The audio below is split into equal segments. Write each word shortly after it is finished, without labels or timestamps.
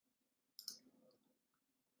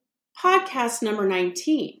Podcast number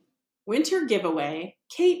 19, Winter Giveaway,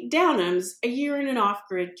 Kate Downham's A Year in an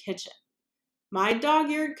Off-Grid Kitchen. My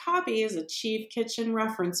dog-eared copy is a Chief Kitchen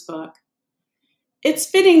reference book. It's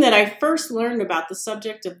fitting that I first learned about the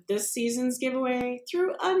subject of this season's giveaway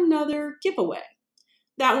through another giveaway.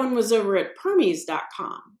 That one was over at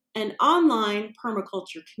permies.com, an online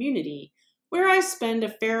permaculture community where I spend a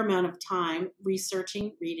fair amount of time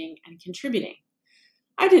researching, reading, and contributing.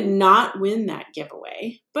 I did not win that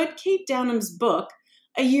giveaway, but Kate Downham's book,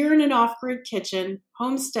 A Year in an Off-Grid Kitchen,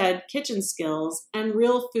 Homestead Kitchen Skills, and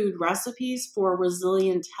Real Food Recipes for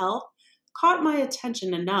Resilient Health caught my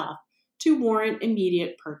attention enough to warrant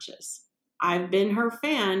immediate purchase. I've been her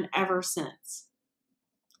fan ever since.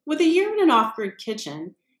 With A Year in an Off-Grid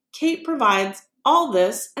Kitchen, Kate provides all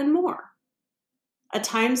this and more. A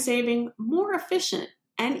time-saving, more efficient,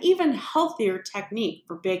 and even healthier technique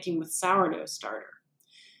for baking with sourdough starter.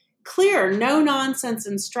 Clear, no-nonsense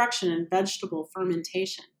instruction in vegetable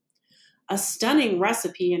fermentation. A stunning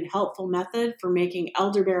recipe and helpful method for making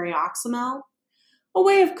elderberry oxymel. A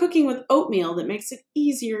way of cooking with oatmeal that makes it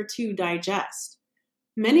easier to digest.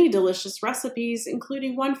 Many delicious recipes,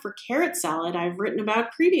 including one for carrot salad I've written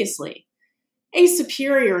about previously. A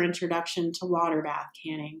superior introduction to water bath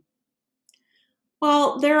canning.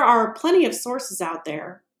 While there are plenty of sources out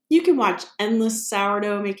there, you can watch endless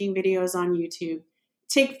sourdough making videos on YouTube,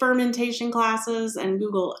 take fermentation classes, and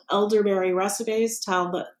Google elderberry recipes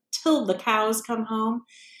till the cows come home.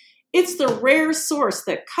 It's the rare source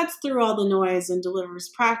that cuts through all the noise and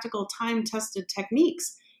delivers practical, time-tested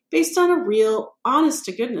techniques based on a real,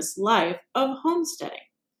 honest-to-goodness life of homesteading.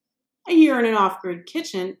 A Year in an Off-Grid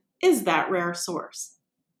Kitchen is that rare source.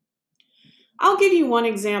 I'll give you one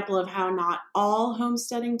example of how not all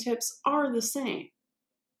homesteading tips are the same.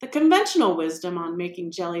 The conventional wisdom on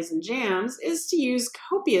making jellies and jams is to use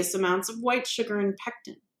copious amounts of white sugar and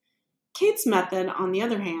pectin. Kate's method, on the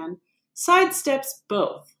other hand, sidesteps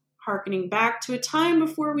both, hearkening back to a time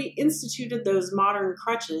before we instituted those modern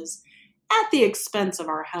crutches at the expense of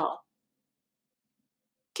our health.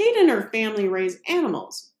 Kate and her family raise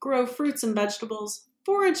animals, grow fruits and vegetables,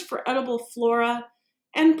 forage for edible flora,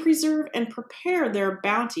 and preserve and prepare their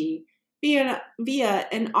bounty via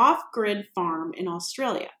an off-grid farm in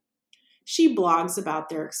Australia. She blogs about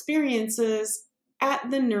their experiences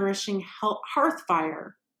at the Nourishing Hearth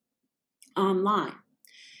Fire online.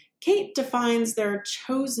 Kate defines their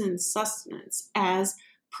chosen sustenance as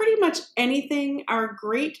pretty much anything our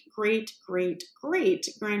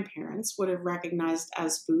great-great-great-grandparents would have recognized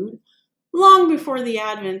as food long before the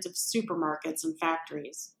advent of supermarkets and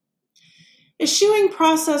factories. Eschewing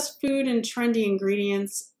processed food and trendy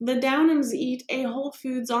ingredients, the Downhams eat a whole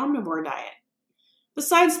foods omnivore diet.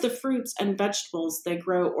 Besides the fruits and vegetables they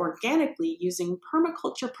grow organically using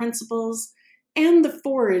permaculture principles and the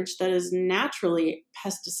forage that is naturally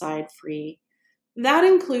pesticide-free, that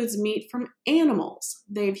includes meat from animals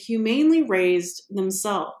they've humanely raised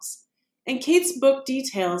themselves. And Kate's book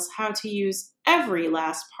details how to use every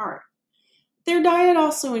last part. Their diet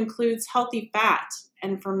also includes healthy fat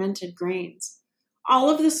and fermented grains. All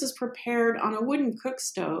of this is prepared on a wooden cook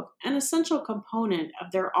stove, an essential component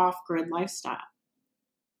of their off-grid lifestyle.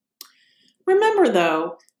 Remember,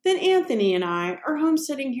 though, that Anthony and I are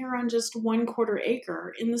homesteading here on just 1/4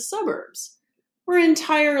 acre in the suburbs. We're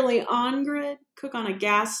entirely on-grid, cook on a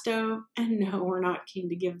gas stove, and no, we're not keen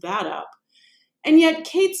to give that up. And yet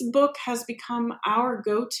Kate's book has become our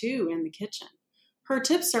go-to in the kitchen. Her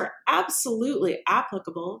tips are absolutely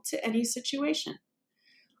applicable to any situation.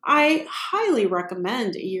 I highly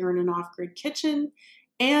recommend A Year in an Off-Grid Kitchen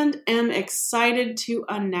and am excited to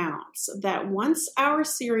announce that once our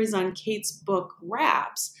series on Kate's book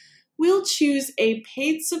wraps, we'll choose a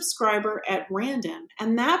paid subscriber at random,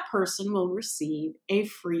 and that person will receive a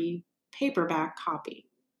free paperback copy.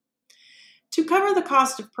 To cover the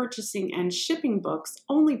cost of purchasing and shipping books,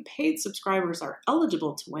 only paid subscribers are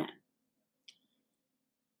eligible to win.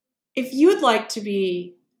 If you would like to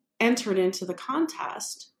be entered into the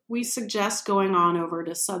contest, we suggest going on over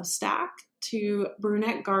to Substack to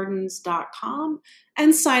brunettgardens.com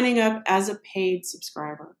and signing up as a paid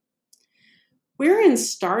subscriber. We're in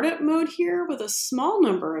startup mode here with a small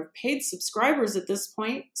number of paid subscribers at this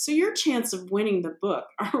point, so your chance of winning the book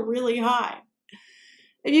are really high.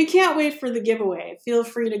 If you can't wait for the giveaway, feel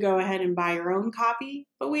free to go ahead and buy your own copy,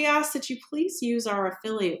 but we ask that you please use our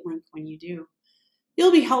affiliate link when you do.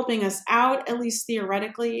 You'll be helping us out, at least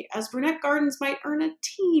theoretically, as Brunette Gardens might earn a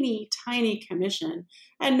teeny tiny commission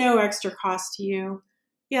at no extra cost to you.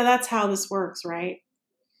 Yeah, that's how this works, right?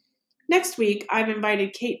 Next week, I've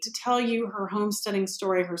invited Kate to tell you her homesteading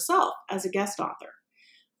story herself as a guest author.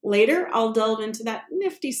 Later, I'll delve into that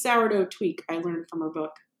nifty sourdough tweak I learned from her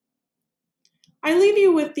book. I leave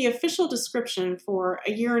you with the official description for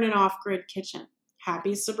A Year in an Off-Grid Kitchen.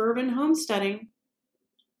 Happy suburban homesteading.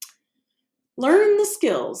 Learn the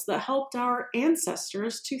skills that helped our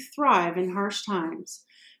ancestors to thrive in harsh times.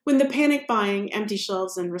 When the panic buying, empty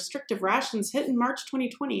shelves, and restrictive rations hit in March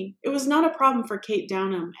 2020, it was not a problem for Kate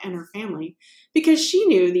Downham and her family because she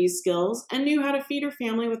knew these skills and knew how to feed her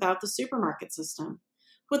family without the supermarket system.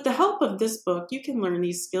 With the help of this book, you can learn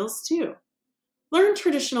these skills too. Learn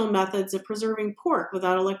traditional methods of preserving pork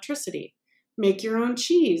without electricity. Make your own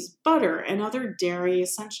cheese, butter, and other dairy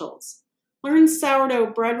essentials. Learn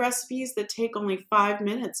sourdough bread recipes that take only 5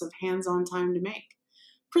 minutes of hands-on time to make.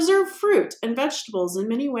 Preserve fruit and vegetables in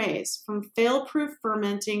many ways, from fail-proof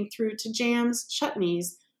fermenting through to jams,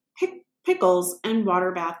 chutneys, pickles, and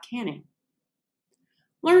water bath canning.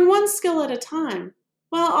 Learn one skill at a time,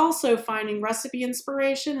 while also finding recipe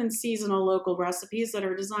inspiration and seasonal local recipes that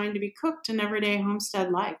are designed to be cooked in everyday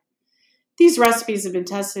homestead life. These recipes have been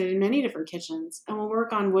tested in many different kitchens and will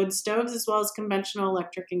work on wood stoves as well as conventional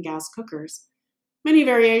electric and gas cookers. Many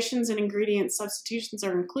variations and ingredient substitutions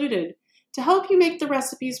are included to help you make the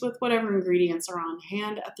recipes with whatever ingredients are on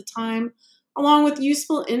hand at the time, along with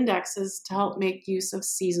useful indexes to help make use of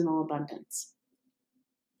seasonal abundance.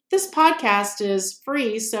 This podcast is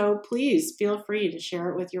free, so please feel free to share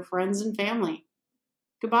it with your friends and family.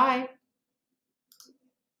 Goodbye.